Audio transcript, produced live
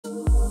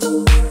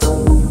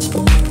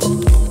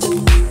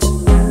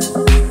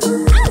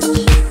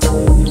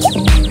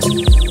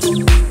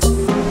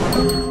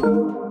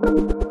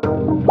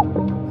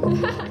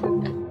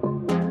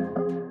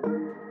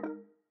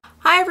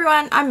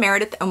I'm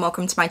Meredith and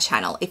welcome to my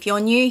channel. If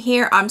you're new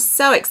here, I'm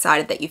so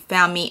excited that you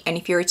found me, and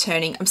if you're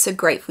returning, I'm so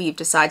grateful you've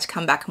decided to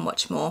come back and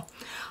watch more.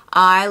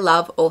 I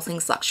love all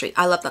things luxury.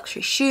 I love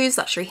luxury shoes,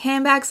 luxury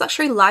handbags,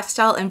 luxury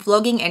lifestyle and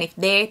vlogging, and if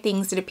they're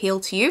things that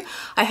appeal to you,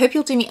 I hope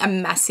you'll do me a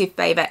massive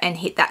favor and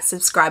hit that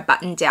subscribe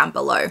button down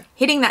below.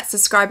 Hitting that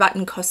subscribe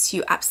button costs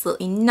you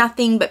absolutely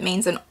nothing but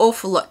means an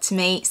awful lot to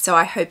me, so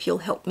I hope you'll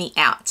help me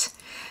out.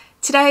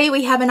 Today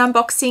we have an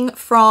unboxing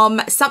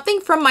from something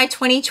from my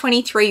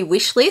 2023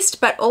 wish list,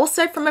 but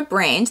also from a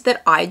brand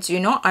that I do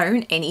not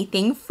own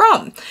anything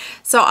from.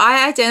 So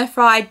I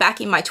identified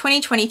back in my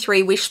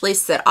 2023 wish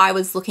list that I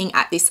was looking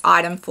at this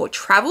item for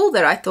travel,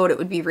 that I thought it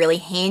would be really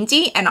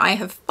handy, and I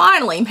have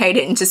finally made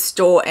it into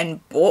store and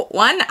bought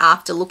one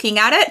after looking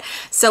at it.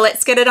 So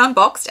let's get it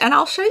unboxed and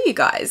I'll show you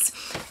guys.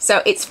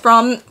 So it's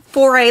from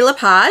Faure Le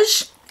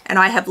Page, and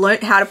I have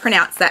learnt how to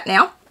pronounce that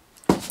now.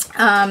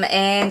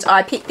 And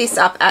I picked this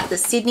up at the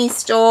Sydney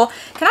store.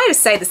 Can I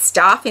just say the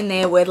staff in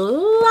there were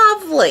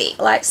lovely,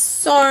 like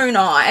so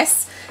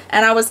nice.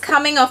 And I was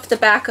coming off the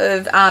back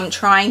of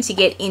trying to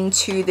get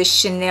into the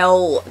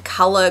Chanel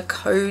color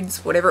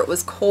codes, whatever it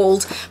was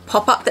called,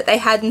 pop-up that they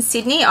had in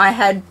Sydney. I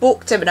had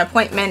booked an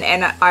appointment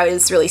and I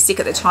was really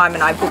sick at the time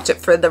and I booked it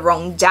for the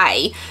wrong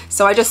day.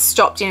 So I just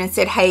stopped in and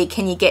said, hey,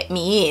 can you get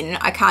me in?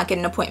 I can't get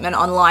an appointment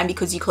online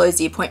because you closed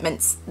the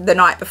appointments the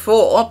night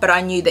before, but I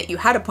knew that you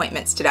had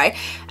appointments today.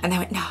 And they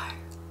went,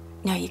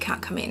 no, you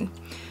can't come in.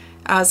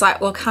 I was like,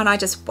 well, can't I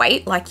just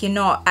wait? Like, you're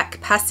not at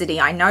capacity.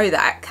 I know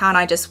that. Can't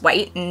I just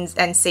wait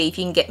and see if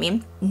you can get me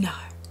in? No.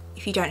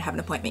 If you don't have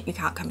an appointment, you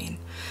can't come in.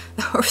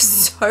 They were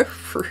so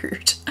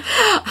rude.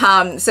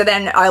 So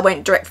then I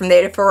went direct from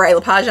there to Faure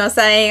Le Page and I was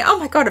saying, oh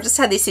my God, I've just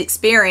had this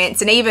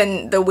experience. And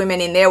even the women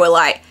in there were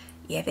like,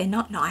 yeah, they're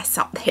not nice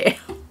up there.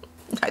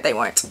 No, they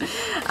won't.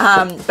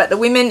 But the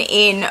women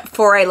in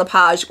Faure Le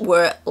Page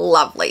were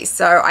lovely.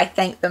 So I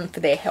thank them for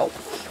their help.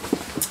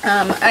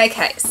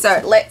 Okay,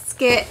 so let's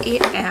get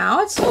it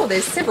out. Oh,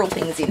 there's several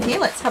things in here.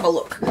 Let's have a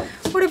look.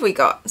 What have we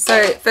got?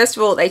 So first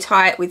of all, they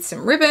tie it with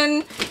some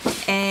ribbon,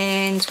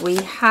 and we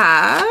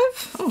have,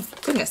 oh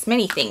goodness,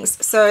 many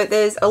things. So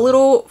there's a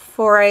little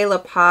Faure Le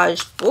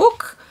Page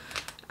book.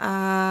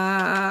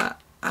 I'm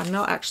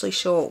not actually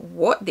sure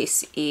what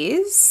this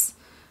is.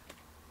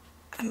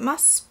 It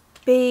must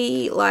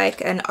be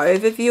like an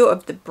overview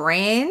of the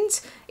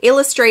brand.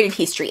 Illustrated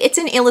history. It's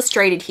an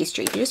illustrated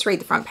history. If you just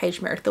read the front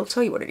page, Meredith, they'll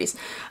tell you what it is.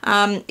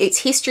 Its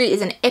history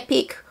is an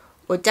epic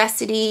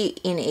audacity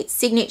in its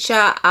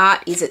signature.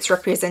 Art is its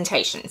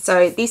representation.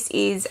 So this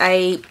is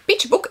a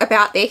picture book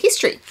about their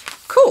history.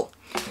 Cool.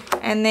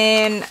 And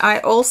then I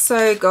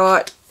also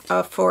got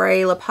a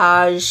Faure Le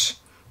Page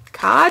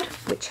card,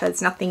 which has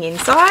nothing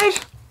inside.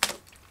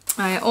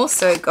 I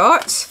also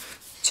got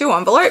 2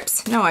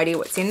 envelopes. No idea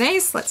what's in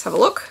these. Let's have a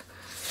look.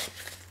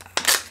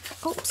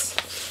 Oops.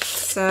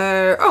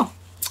 So, oh,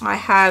 I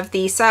have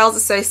the sales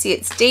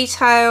associates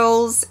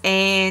details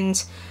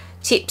and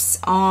tips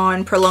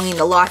on prolonging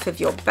the life of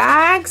your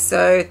bag.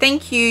 So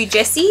thank you,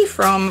 Jessie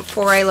from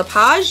Faure Le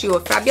Page. You are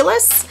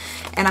fabulous.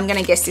 And I'm going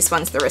to guess this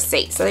one's the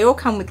receipt. So they all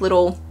come with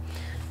little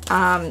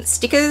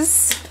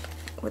stickers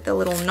with a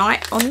little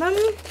knight on them.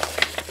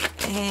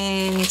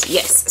 And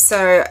yes,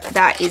 so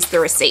that is the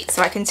receipt.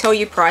 So I can tell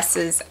you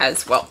prices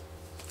as well.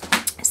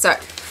 So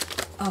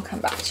I'll come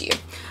back to you.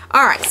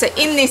 All right, so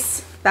in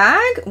this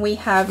bag we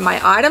have my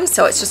items.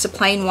 So it's just a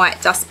plain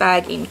white dust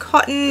bag in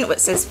cotton.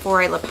 It says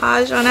Faure Le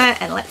Page on it,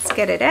 and let's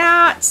get it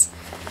out.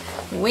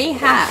 We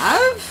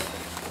have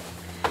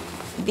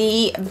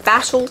the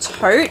Battle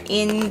Tote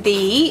in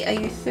the, are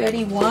you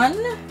 31?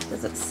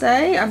 Does it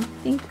say? I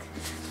think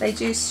they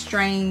do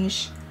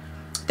strange.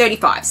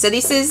 35. So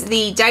this is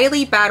the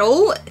Daily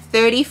Battle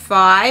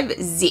 35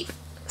 zip.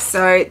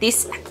 So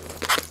this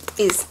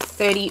is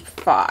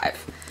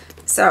 35.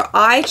 So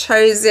I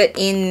chose it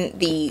in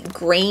the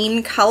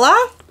green color,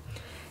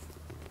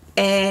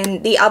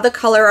 and the other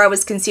color I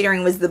was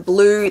considering was the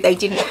blue. They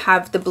didn't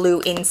have the blue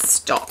in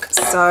stock,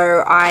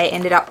 so I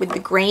ended up with the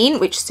green,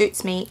 which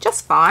suits me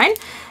just fine.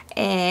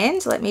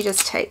 And let me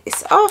just take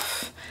this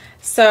off.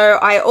 So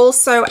I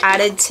also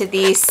added to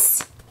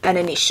this an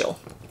initial.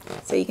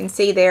 So you can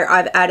see there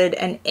I've added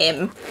an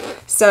M.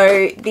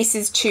 So this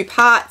is 2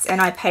 parts and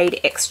I paid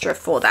extra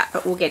for that,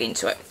 but we'll get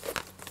into it.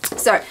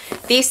 So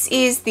this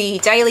is the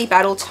Daily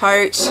Battle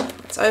Tote.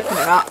 Let's open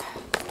it up.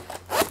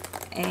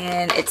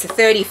 And it's a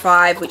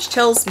 35, which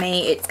tells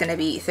me it's going to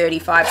be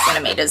 35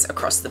 centimeters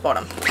across the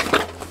bottom.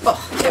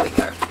 Oh, there we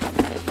go.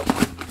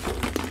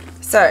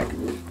 So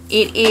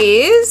it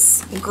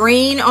is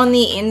green on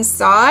the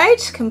inside,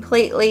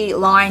 completely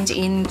lined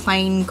in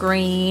plain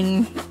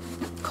green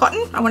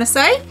cotton, I want to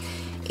say.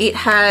 It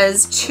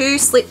has 2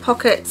 slip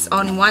pockets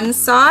on one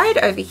side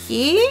over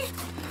here.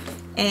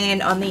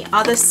 And on the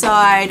other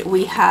side,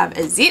 we have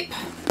a zip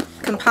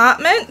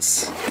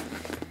compartment,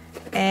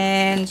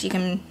 and you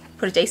can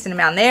put a decent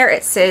amount there.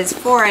 It says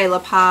Faure Le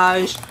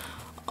Page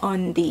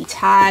on the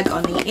tag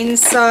on the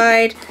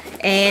inside,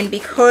 and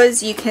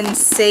because you can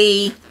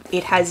see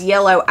it has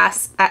yellow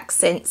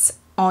accents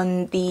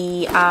on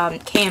the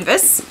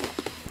canvas,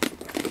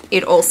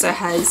 it also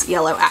has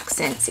yellow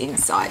accents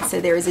inside. So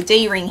there is a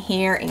D-ring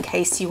here in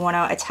case you want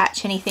to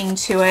attach anything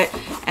to it,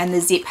 and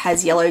the zip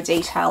has yellow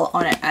detail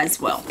on it as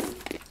well.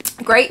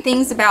 Great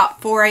things about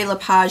Faure Le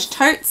Page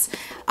totes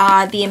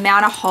are the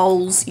amount of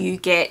holes you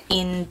get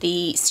in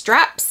the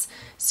straps.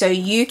 So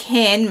you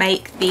can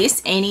make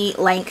this any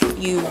length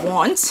you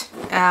want,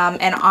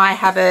 and I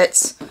have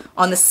it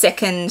on the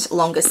second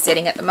longest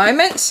setting at the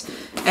moment,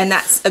 and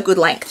that's a good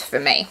length for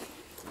me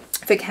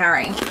for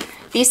carrying.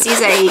 This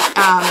is a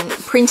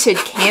printed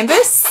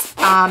canvas,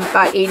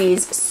 but it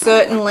is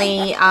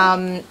certainly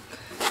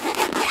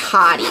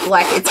hardy.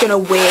 Like, it's going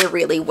to wear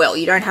really well.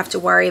 You don't have to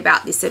worry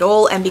about this at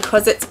all, and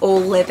because it's all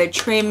leather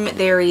trim,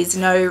 there is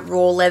no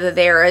raw leather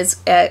there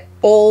at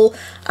all,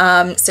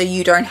 so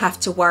you don't have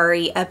to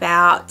worry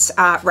about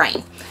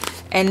rain.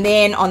 And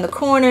then on the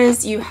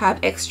corners you have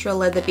extra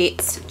leather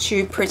bits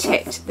to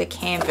protect the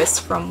canvas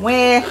from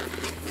wear,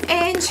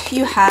 and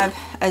you have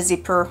a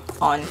zipper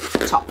on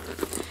top.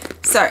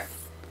 So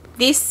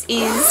this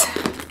is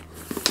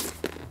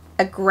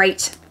a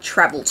great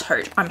travel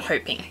tote, I'm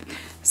hoping.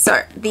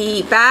 So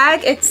the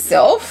bag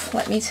itself,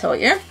 let me tell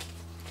you.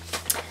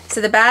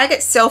 So the bag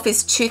itself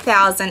is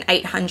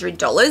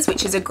 $2,800,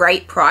 which is a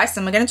great price,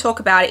 and we're going to talk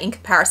about it in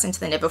comparison to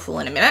the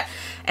Neverfull in a minute.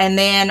 And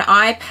then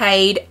I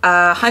paid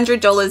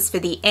 $100 for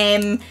the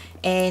M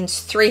and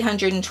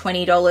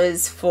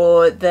 $320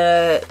 for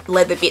the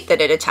leather bit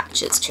that it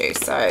attaches to.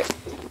 So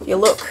if you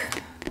look,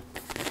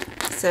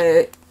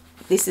 so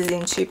this is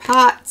in two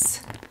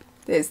parts.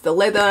 There's the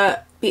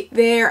leather bit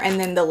there, and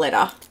then the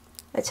letter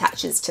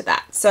attaches to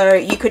that. So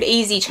you could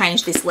easily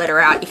change this letter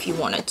out if you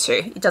wanted to.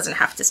 It doesn't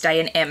have to stay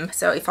an M.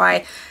 So if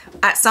I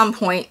at some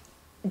point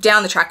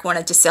down the track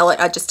wanted to sell it,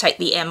 I'd just take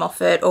the M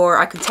off it, or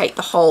I could take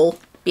the whole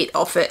bit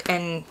off it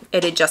and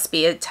it'd just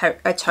be a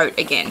tote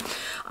again.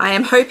 I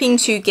am hoping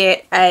to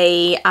get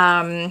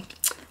a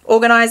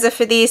organizer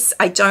for this.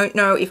 I don't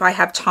know if I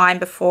have time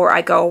before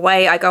I go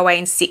away. I go away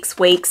in 6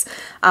 weeks,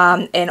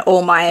 and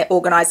all my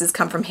organizers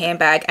come from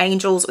Handbag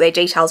Angels. Their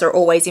details are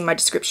always in my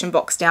description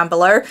box down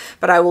below,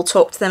 but I will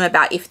talk to them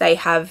about if they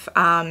have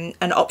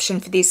an option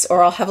for this,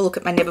 or I'll have a look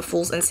at my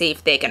Neverfulls and see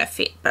if they're going to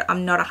fit, but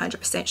I'm not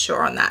 100%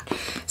 sure on that.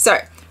 So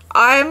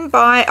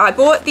I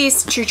bought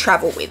this to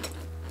travel with.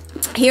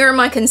 Here are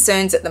my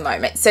concerns at the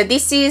moment. So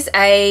this is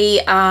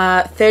a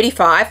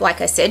 35, like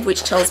I said,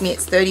 which tells me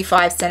it's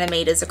 35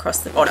 centimeters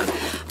across the bottom.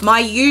 My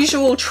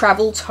usual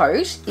travel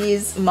tote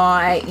is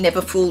my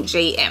Neverfull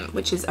GM,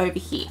 which is over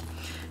here.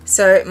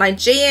 So my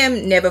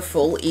GM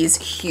Neverfull is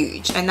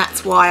huge, and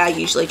that's why I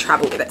usually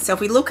travel with it. So if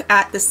we look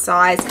at the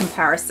size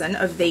comparison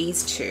of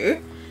these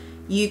two,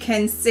 you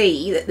can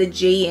see that the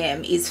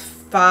GM is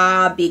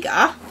far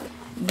bigger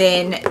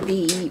than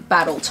the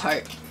Battle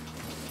Tote.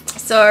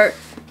 So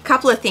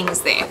couple of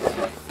things there.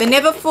 The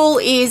Neverfull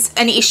is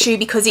an issue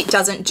because it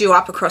doesn't do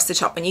up across the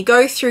top. When you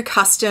go through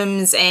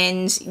customs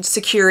and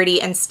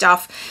security and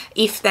stuff,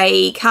 if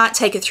they can't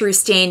take it through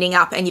standing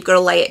up and you've got to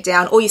lay it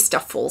down, all your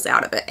stuff falls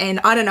out of it. And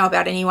I don't know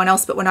about anyone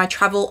else, but when I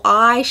travel,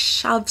 I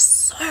shove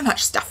so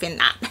much stuff in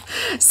that.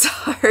 So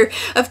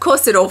of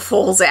course it all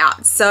falls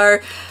out. So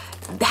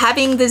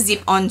having the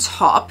zip on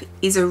top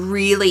is a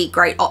really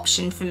great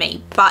option for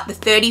me, but the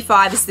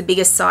 35 is the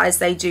biggest size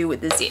they do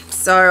with the zip,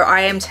 so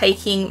I am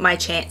taking my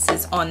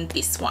chances on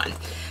this one.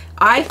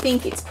 I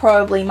think it's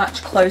probably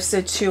much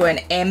closer to an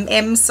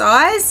MM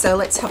size, so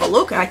let's have a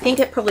look. I think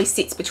it probably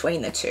sits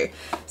between the two.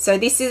 So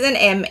this is an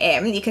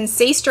MM. You can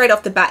see straight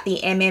off the bat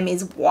the MM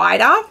is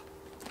wider,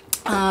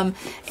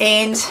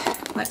 and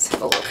let's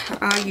have a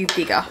look. Are you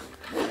bigger?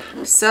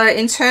 So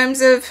in terms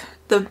of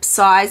the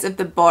size of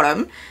the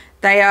bottom,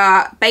 they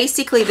are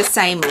basically the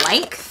same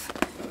length,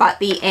 but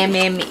the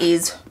MM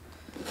is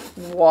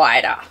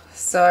wider.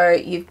 So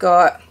you've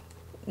got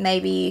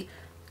maybe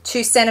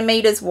 2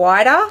 centimeters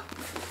wider.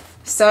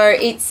 So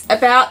it's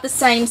about the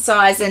same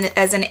size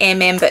as an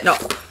MM, but not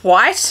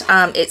quite.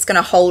 It's going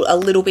to hold a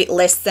little bit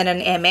less than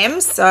an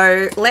MM.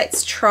 So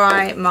let's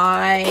try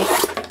my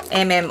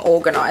MM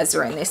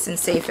organizer in this and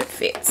see if it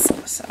fits.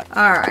 So,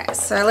 all right,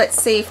 so let's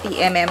see if the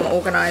MM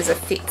organizer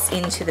fits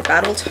into the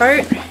Battle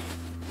Tote.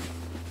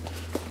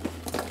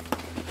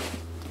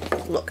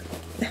 Look,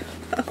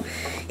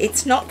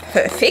 it's not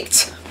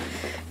perfect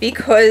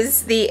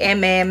because the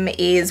MM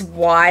is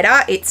wider.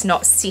 It's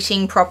not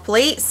sitting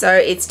properly, so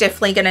it's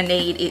definitely going to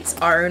need its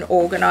own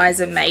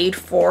organizer made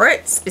for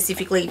it,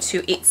 specifically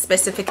to its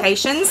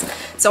specifications.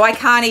 So I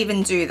can't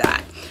even do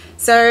that.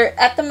 So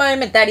at the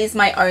moment, that is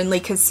my only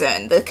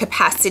concern, the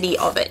capacity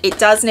of it. It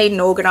does need an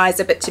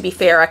organizer, but to be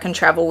fair, I can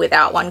travel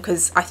without one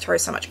because I throw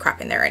so much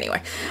crap in there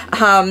anyway.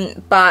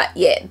 But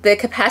yeah, the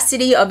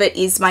capacity of it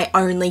is my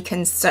only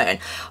concern.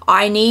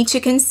 I need to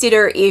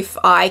consider if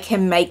I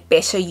can make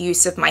better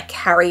use of my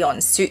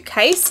carry-on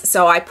suitcase.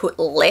 So I put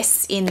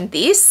less in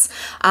this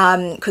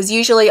because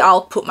usually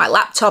I'll put my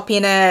laptop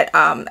in it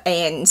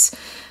and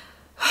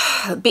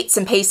bits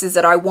and pieces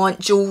that I want,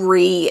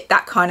 jewelry,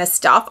 that kind of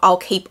stuff, I'll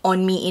keep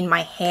on me in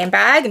my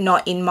handbag,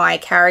 not in my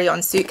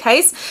carry-on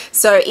suitcase.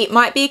 So it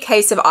might be a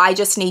case of I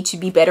just need to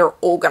be better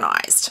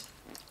organized.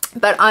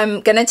 but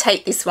I'm going to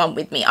take this one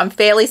with me. I'm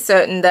fairly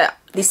certain that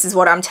this is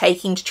what I'm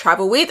taking to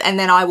travel with, and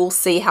then I will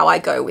see how I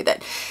go with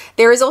it.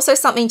 There is also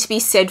something to be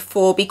said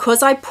for,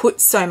 because I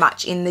put so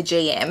much in the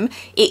GM,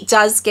 it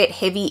does get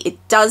heavy, it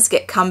does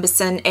get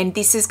cumbersome, and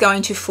this is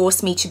going to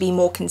force me to be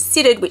more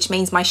considered, which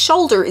means my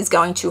shoulder is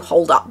going to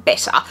hold up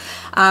better.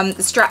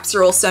 The straps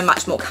are also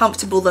much more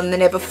comfortable than the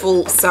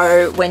Neverfull,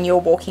 so when you're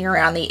walking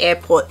around the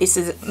airport, this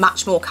is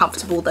much more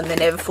comfortable than the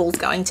Neverfull is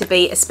going to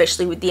be,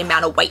 especially with the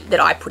amount of weight that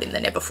I put in the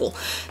Neverfull.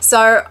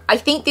 So I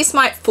think this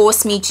might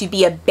force me to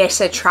be a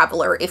better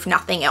traveler, if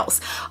nothing else.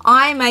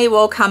 I may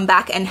well come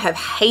back and have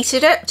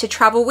hated it to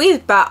travel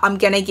with, but I'm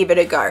gonna give it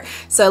a go.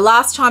 So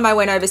last time I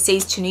went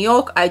overseas to New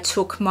York, I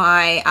took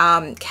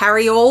my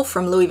carry-all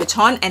from Louis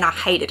Vuitton and I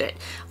hated it.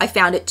 I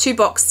found it too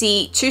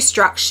boxy, too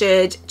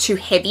structured, too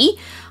heavy.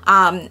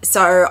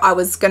 So I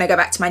was going to go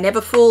back to my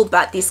Neverfull,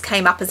 but this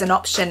came up as an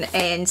option,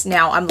 and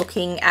now I'm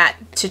looking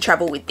to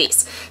travel with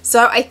this.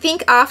 So I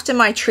think after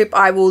my trip,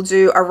 I will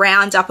do a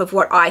roundup of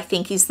what I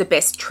think is the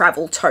best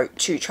travel tote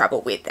to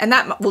travel with. And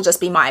that will just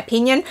be my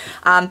opinion,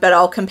 but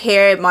I'll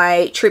compare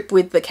my trip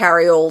with the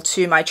carry-all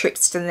to my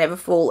trips to the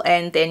Neverfull,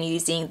 and then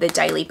using the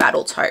Daily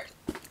Battle Tote.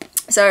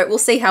 So we'll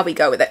see how we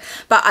go with it.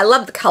 But I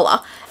love the color,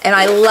 and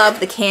I love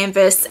the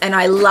canvas, and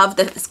I love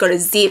that it's got a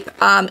zip.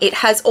 It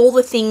has all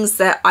the things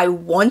that I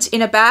want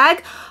in a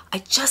bag. I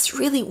just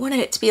really wanted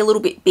it to be a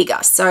little bit bigger.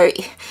 So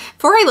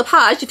Faure Le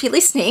Page, if you're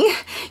listening,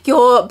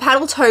 your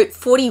Battle Tote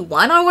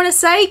 41, I want to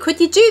say, could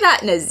you do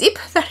that in a zip?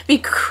 That'd be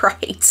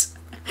great.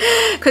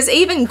 Because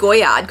even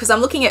Goyard, because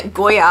I'm looking at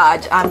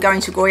Goyard, I'm going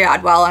to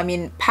Goyard while I'm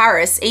in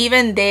Paris,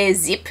 even their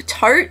zip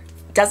tote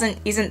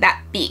isn't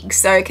that big.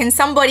 So can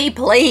somebody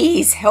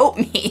please help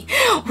me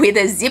with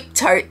a zip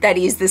tote that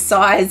is the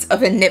size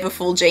of a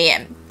Neverfull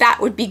GM? That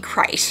would be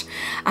great.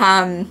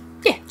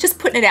 Yeah, just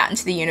putting it out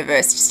into the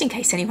universe, just in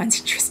case anyone's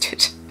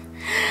interested.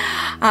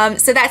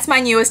 So that's my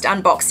newest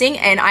unboxing,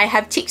 and I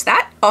have ticked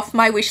that off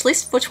my wish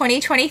list for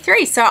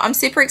 2023. So I'm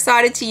super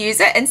excited to use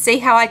it and see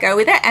how I go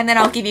with it, and then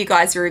I'll give you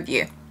guys a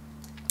review.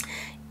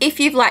 If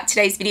you've liked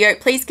today's video,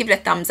 please give it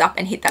a thumbs up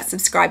and hit that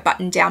subscribe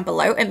button down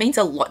below. It means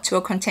a lot to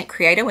a content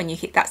creator when you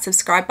hit that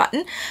subscribe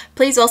button.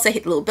 Please also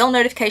hit the little bell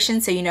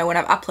notification so you know when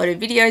I've uploaded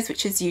videos,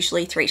 which is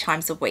usually 3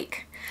 times a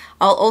week.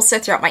 I'll also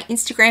throw up my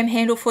Instagram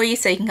handle for you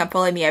so you can come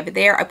follow me over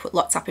there. I put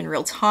lots up in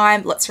real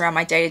time, lots around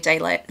my day-to-day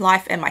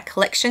life and my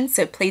collection,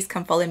 so please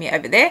come follow me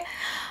over there.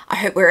 I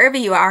hope wherever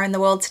you are in the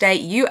world today,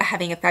 you are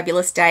having a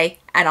fabulous day,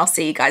 and I'll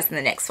see you guys in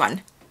the next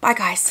one. Bye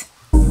guys.